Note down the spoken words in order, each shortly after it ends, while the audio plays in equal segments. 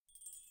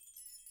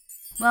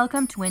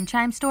Welcome to Wind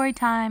Chime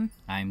Storytime.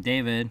 I'm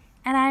David.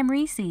 And I'm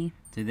Reese.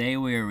 Today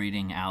we are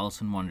reading Alice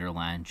in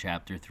Wonderland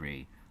Chapter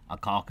 3, A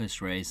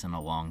Caucus Race and a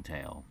Long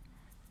Tail.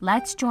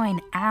 Let's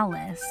join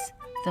Alice,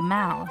 the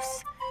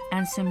mouse,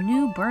 and some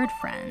new bird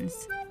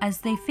friends as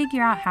they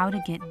figure out how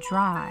to get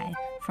dry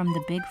from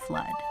the big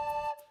flood.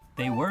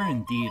 They were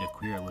indeed a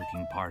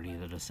queer-looking party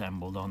that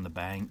assembled on the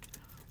bank.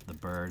 The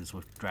birds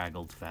with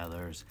draggled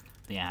feathers,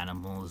 the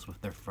animals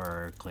with their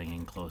fur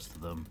clinging close to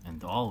them,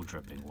 and all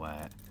dripping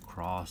wet,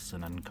 cross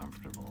and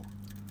uncomfortable.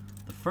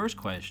 The first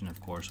question,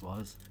 of course,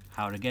 was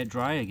how to get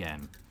dry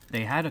again.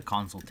 They had a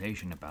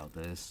consultation about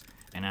this,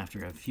 and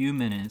after a few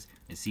minutes,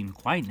 it seemed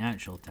quite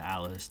natural to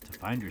Alice to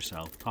find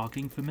herself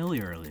talking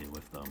familiarly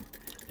with them,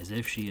 as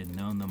if she had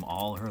known them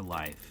all her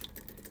life.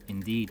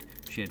 Indeed,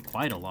 she had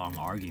quite a long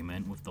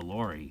argument with the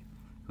Lory,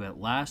 who at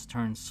last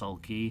turned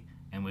sulky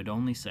and would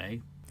only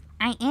say,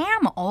 "I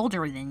am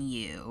older than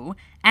you,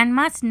 and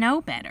must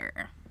know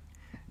better."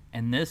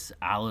 And this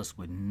Alice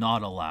would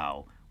not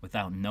allow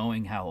without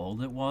knowing how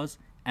old it was,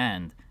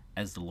 and,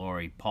 as the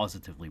Lory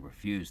positively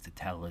refused to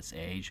tell its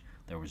age,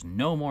 there was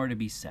no more to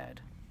be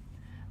said.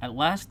 At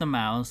last the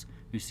mouse,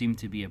 who seemed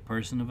to be a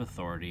person of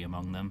authority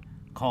among them,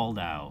 called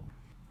out,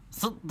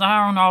 "Sit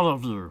down, all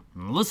of you,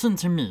 and listen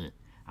to me.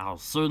 I'll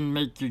soon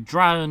make you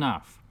dry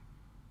enough."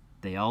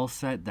 They all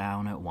sat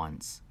down at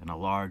once, in a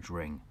large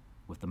ring,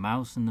 with the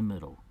mouse in the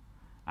middle.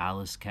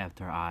 Alice kept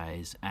her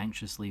eyes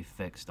anxiously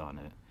fixed on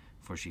it,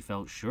 for she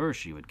felt sure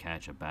she would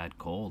catch a bad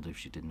cold if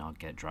she did not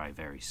get dry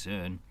very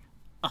soon.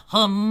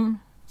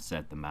 "Ahem,"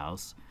 said the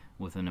mouse,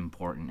 with an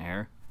important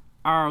air.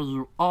 "Are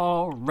you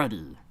all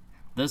ready?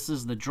 This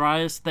is the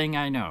driest thing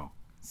I know.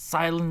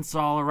 Silence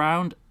all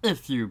around,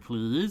 if you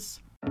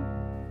please."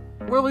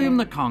 William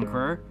the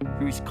Conqueror,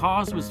 whose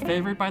cause was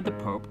favored by the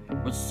Pope,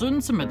 was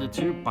soon submitted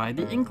to by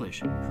the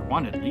English, who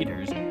wanted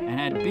leaders, and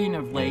had been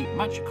of late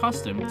much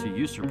accustomed to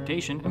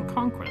usurpation and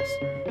conquest.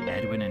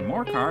 Edwin and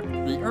Morcar,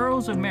 the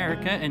Earls of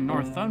America and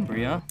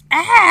Northumbria,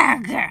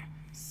 "Ugh!"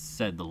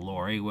 said the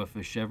Lory with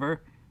a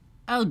shiver.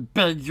 "I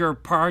beg your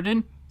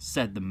pardon,"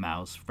 said the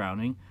mouse,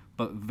 frowning,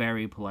 but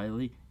very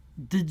politely.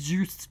 "Did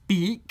you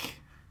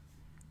speak?"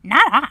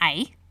 "Not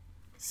I,"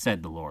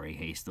 said the Lory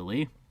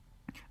hastily.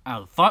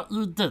 "I thought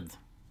you did,"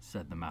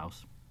 said the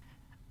mouse.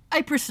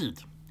 "I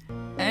proceed.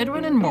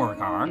 Edwin and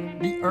Morcar,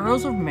 the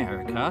Earls of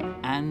America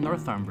and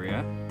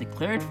Northumbria,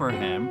 declared for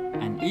him,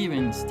 and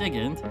even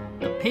Stigand,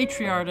 the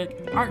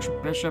patriotic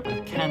Archbishop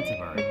of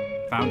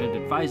Canterbury, found it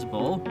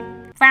advisable."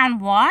 "Found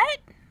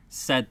what?"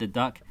 said the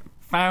duck.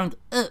 "Found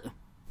it,"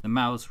 the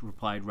mouse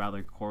replied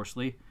rather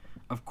coarsely.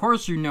 "Of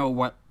course you know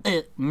what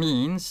it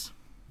means."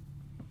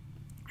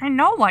 "I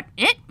know what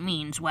it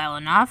means well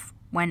enough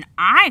when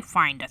I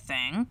find a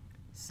thing,"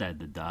 said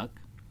the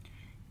duck.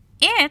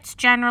 "It's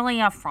generally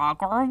a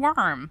frog or a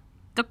worm.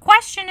 The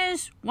question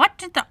is, what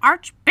did the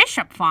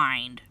Archbishop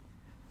find?"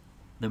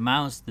 The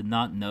mouse did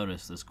not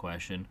notice this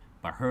question,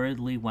 but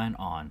hurriedly went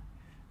on.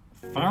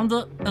 "Found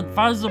it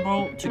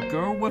advisable to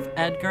go with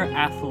Edgar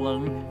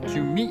Atheling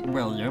to meet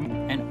William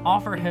and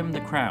offer him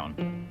the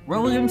crown.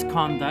 William's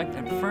conduct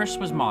at first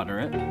was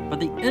moderate,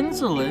 but the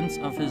insolence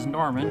of his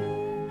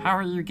Norman— How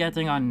are you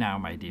getting on now,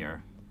 my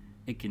dear?"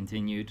 it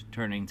continued,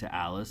 turning to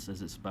Alice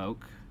as it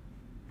spoke.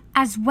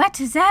 "As wet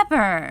as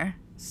ever,"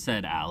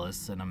 said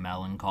Alice in a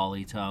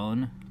melancholy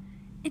tone.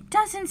 "It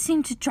doesn't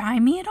seem to dry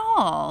me at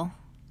all."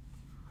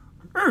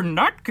 "In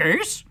that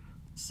case,"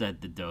 said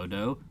the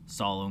dodo,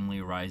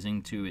 solemnly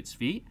rising to its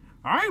feet,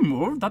 "I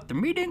move that the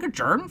meeting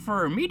adjourn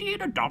for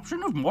immediate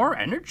adoption of more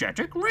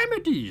energetic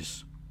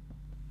remedies."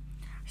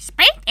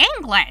 "Speak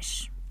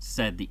English,"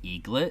 said the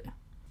eaglet.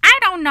 "I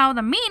don't know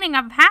the meaning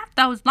of half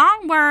those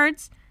long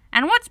words,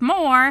 and what's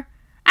more,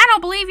 I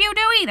don't believe you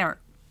do either."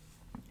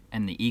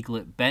 And the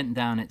eaglet bent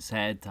down its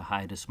head to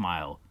hide a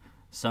smile.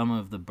 Some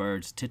of the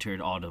birds tittered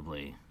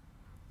audibly.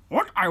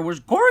 "What I was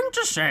going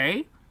to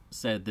say,"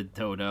 said the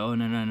dodo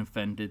in an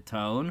unoffended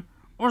tone,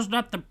 "was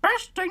that the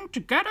best thing to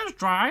get us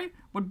dry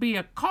would be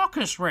a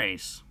caucus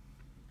race."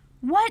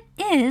 "What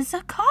is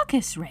a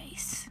caucus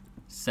race?"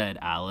 said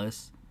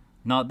Alice.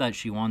 Not that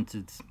she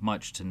wanted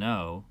much to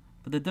know,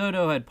 but the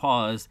dodo had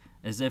paused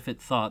as if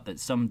it thought that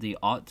somebody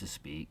ought to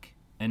speak,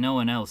 and no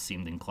one else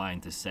seemed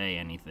inclined to say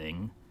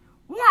anything.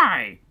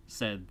 "Why,"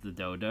 said the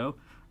dodo,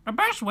 "the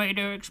best way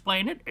to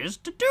explain it is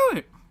to do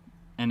it."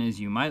 And as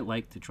you might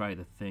like to try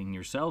the thing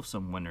yourself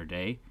some winter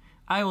day,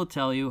 I will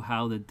tell you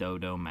how the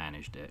dodo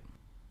managed it.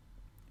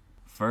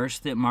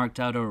 First, it marked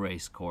out a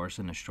race course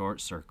in a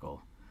short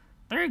circle.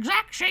 "The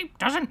exact shape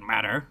doesn't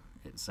matter,"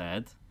 it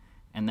said,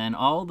 and then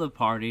all the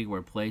party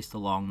were placed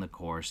along the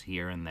course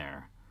here and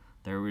there.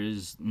 There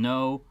was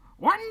no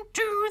 1,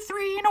 2,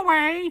 3 and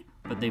away,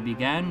 but they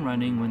began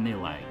running when they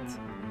liked,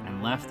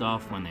 and left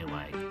off when they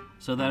liked,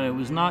 so that it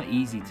was not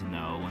easy to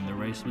know when the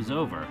race was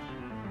over.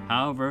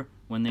 However,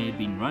 when they had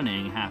been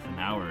running half an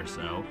hour or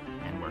so,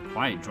 and were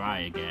quite dry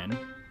again,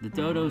 the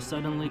dodo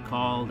suddenly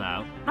called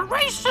out, "The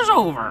race is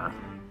over!"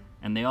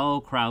 And they all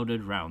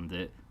crowded round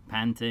it,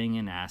 panting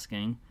and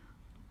asking,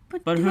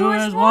 But who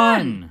has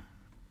won?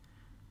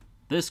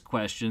 This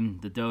question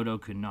the dodo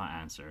could not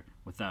answer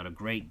without a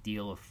great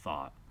deal of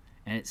thought,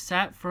 and it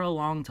sat for a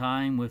long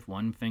time with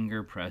one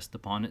finger pressed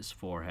upon its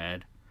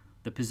forehead,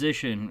 the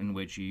position in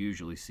which you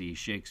usually see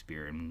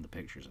Shakespeare in the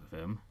pictures of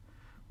him,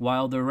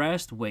 while the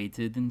rest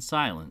waited in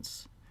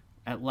silence.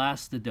 At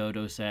last the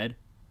dodo said,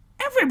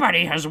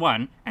 Everybody has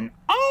one, and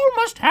all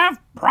must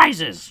have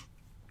prizes.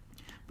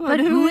 But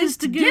who is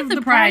to give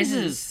the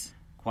prizes?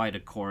 Quite a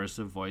chorus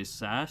of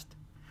voices asked.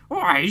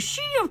 Why,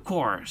 she, of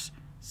course,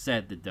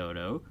 said the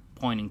dodo,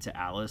 pointing to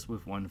Alice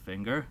with one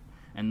finger,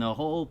 and the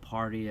whole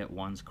party at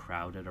once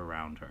crowded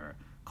around her,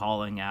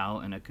 calling out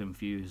in a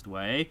confused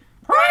way,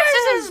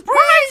 Prizes!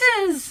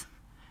 Prizes!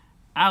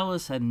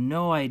 Alice had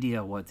no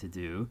idea what to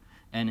do,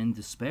 and in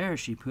despair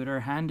she put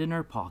her hand in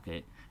her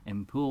pocket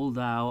and pulled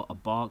out a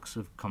box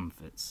of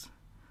comfits.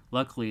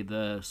 Luckily,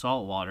 the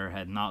salt water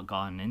had not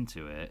gotten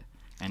into it,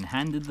 and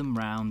handed them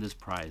round as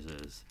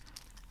prizes.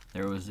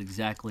 There was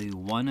exactly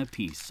one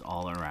apiece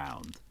all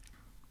around.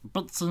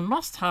 But she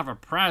must have a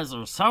prize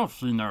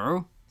herself, you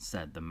know,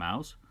 said the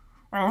mouse.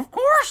 Of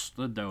course,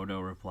 The dodo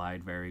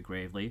replied very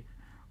gravely.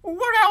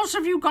 What else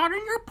have you got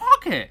in your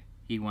pocket?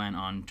 He went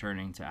on,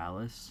 turning to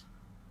Alice.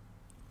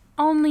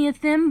 Only a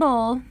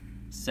thimble,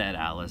 said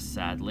Alice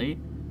sadly.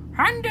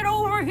 Hand it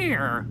over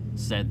here,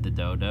 said the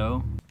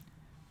dodo.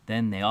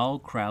 Then they all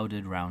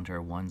crowded round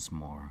her once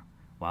more,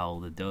 while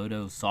the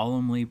dodo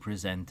solemnly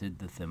presented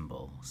the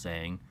thimble,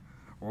 saying,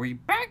 We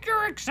beg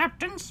your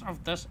acceptance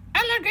of this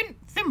elegant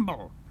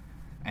thimble.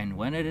 And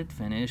when it had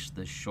finished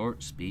the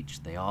short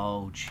speech, they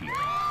all cheered.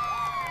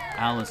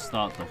 Alice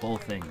thought the whole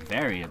thing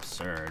very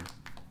absurd,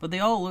 but they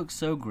all looked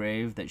so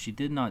grave that she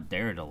did not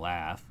dare to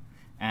laugh,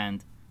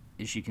 and,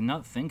 as she could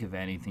not think of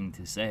anything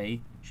to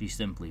say, she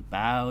simply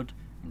bowed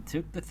and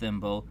took the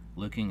thimble,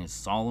 looking as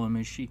solemn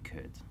as she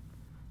could.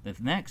 The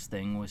next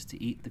thing was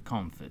to eat the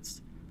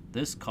comfits.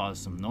 This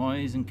caused some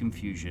noise and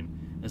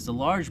confusion, as the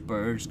large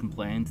birds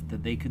complained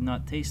that they could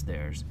not taste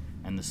theirs,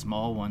 and the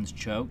small ones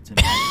choked and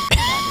had to be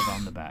patted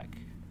on the back.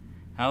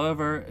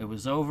 However, it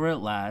was over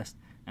at last,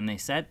 and they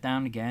sat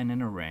down again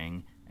in a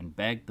ring and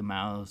begged the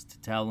mouse to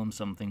tell them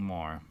something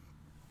more.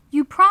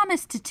 You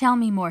promised to tell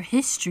me more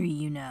history,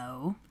 you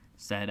know,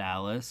 said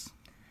Alice.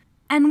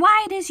 And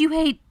why it is you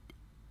hate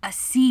a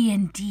C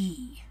and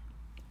D,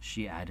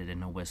 she added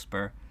in a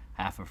whisper,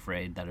 half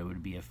afraid that it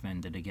would be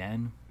offended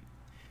again.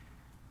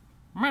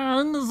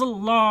 Mine is a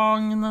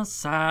long and a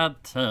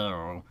sad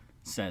tale,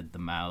 said the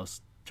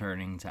mouse,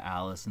 turning to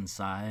Alice and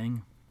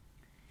sighing.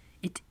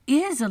 It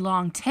is a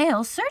long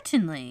tale,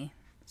 certainly,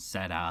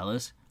 said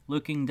Alice,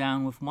 looking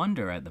down with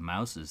wonder at the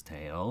mouse's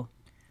tail.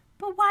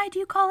 But why do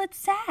you call it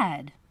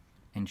sad?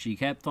 And she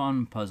kept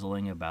on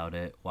puzzling about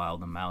it while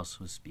the mouse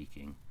was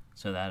speaking,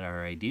 so that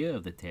her idea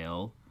of the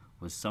tale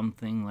was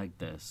something like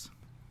this.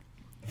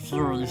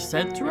 Fury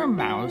said to a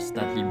mouse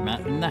that he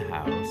met in the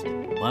house,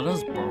 Let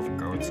us both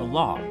go to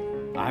law.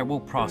 I will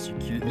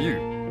prosecute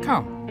you.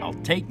 Come, I'll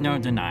take no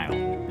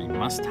denial. We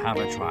must have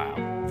a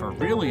trial, for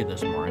really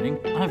this morning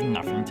I've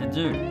nothing to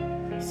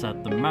do.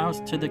 Said the mouse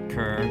to the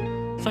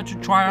cur, Such a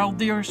trial,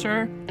 dear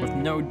sir, with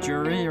no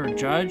jury or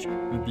judge,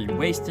 would be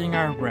wasting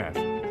our breath.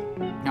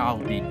 I'll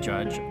be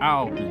judge,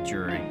 I'll be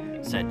jury,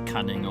 said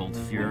cunning old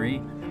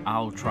Fury.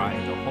 I'll try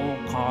the whole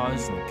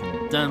cause and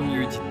condemn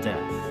you to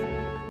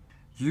death.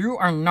 You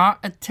are not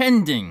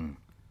attending,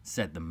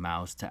 said the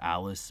mouse to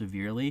Alice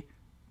severely.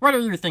 What are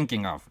you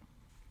thinking of?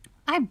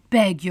 I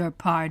beg your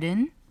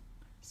pardon,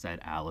 said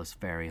Alice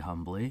very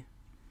humbly.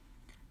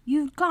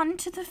 You've gotten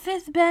to the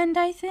fifth bend,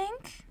 I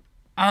think?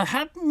 I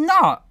had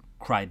not,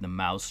 cried the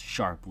mouse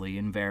sharply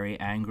and very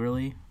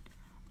angrily.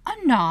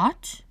 A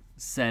knot,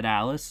 said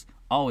Alice,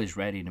 always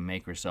ready to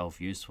make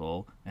herself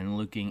useful and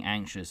looking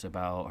anxious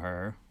about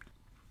her.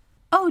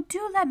 Oh,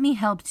 do let me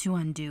help to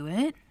undo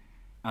it.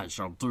 I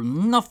shall do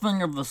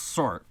nothing of the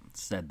sort,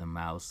 said the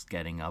mouse,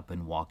 getting up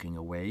and walking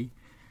away.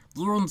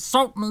 You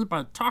insult me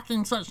by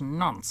talking such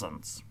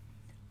nonsense.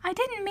 I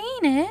didn't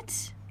mean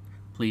it,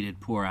 pleaded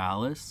poor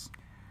Alice.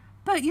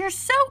 But you're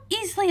so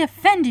easily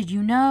offended,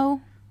 you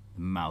know.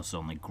 The mouse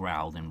only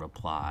growled in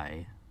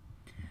reply.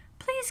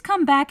 Please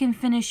come back and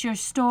finish your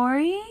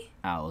story,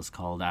 Alice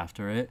called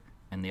after it,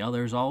 and the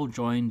others all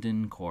joined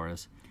in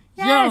chorus.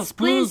 Yes,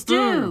 please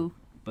do.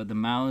 But the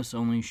mouse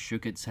only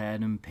shook its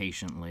head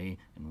impatiently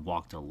and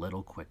walked a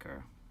little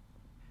quicker.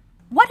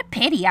 What a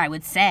pity, I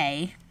would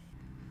say,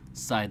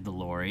 sighed the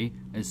Lory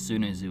as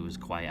soon as it was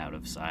quite out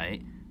of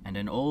sight, and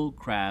an old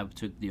crab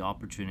took the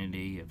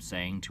opportunity of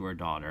saying to her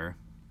daughter,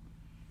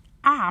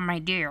 Ah, my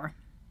dear,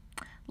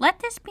 let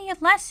this be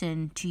a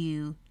lesson to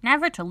you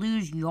never to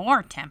lose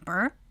your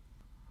temper.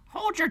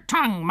 Hold your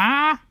tongue,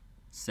 Ma,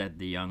 said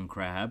the young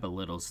crab a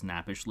little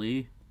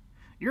snappishly.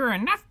 You're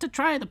enough to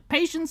try the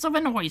patience of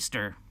an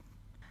oyster.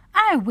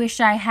 I wish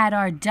I had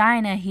our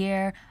Dinah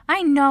here.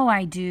 I know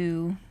I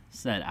do,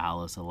 said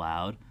Alice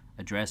aloud,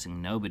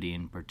 addressing nobody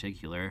in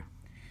particular.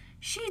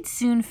 She'd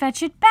soon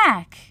fetch it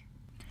back.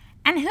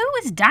 And who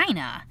is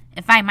Dinah,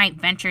 if I might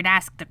venture to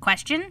ask the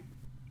question?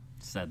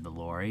 said the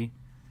Lory.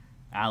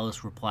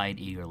 Alice replied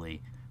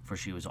eagerly, for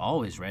she was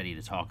always ready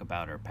to talk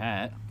about her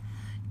pet.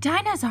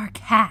 Dinah's our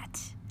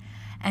cat,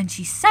 and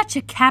she's such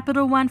a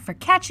capital one for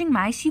catching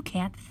mice you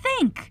can't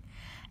think.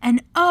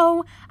 And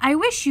oh, I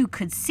wish you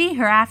could see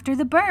her after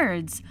the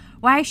birds.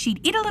 Why, she'd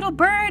eat a little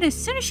bird as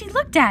soon as she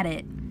looked at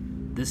it.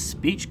 This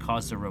speech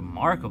caused a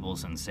remarkable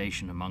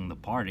sensation among the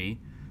party.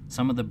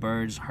 Some of the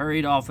birds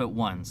hurried off at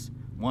once.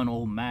 One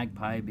old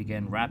magpie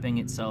began wrapping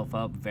itself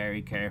up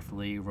very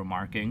carefully,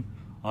 remarking,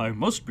 "I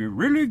must be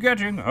really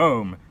getting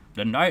home.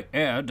 The night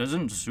air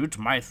doesn't suit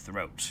my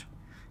throat."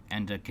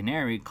 And a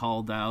canary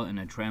called out in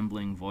a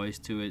trembling voice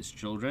to its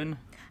children,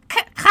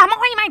 Come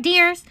away, my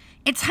dears.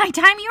 It's high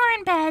time you were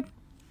in bed.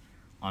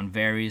 On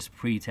various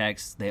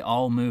pretexts, they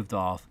all moved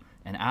off,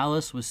 and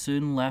Alice was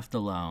soon left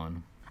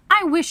alone.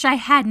 I wish I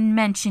hadn't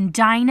mentioned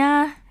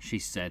Dinah, She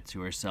said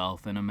to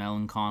herself in a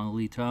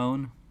melancholy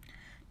tone.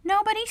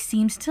 Nobody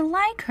seems to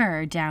like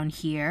her down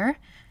here,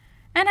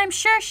 and I'm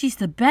sure she's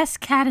the best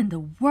cat in the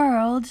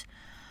world.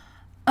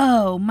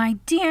 Oh, my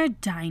dear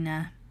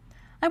Dinah,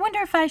 I wonder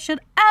if I should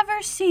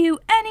ever see you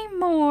any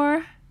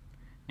more.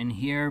 And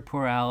here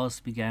poor Alice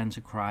began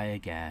to cry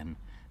again,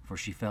 for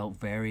she felt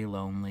very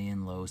lonely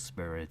and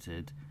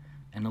low-spirited.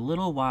 In a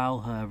little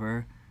while,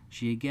 however,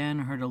 she again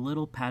heard a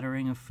little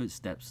pattering of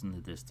footsteps in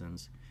the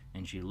distance,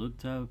 and she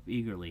looked up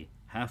eagerly,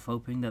 half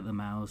hoping that the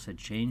mouse had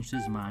changed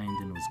his mind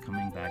and was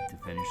coming back to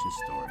finish his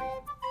story.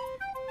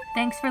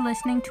 Thanks for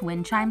listening to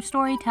Wind Chime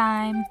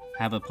Storytime.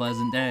 Have a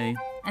pleasant day.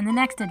 And the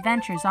next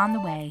adventure's on the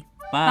way.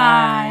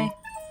 Bye.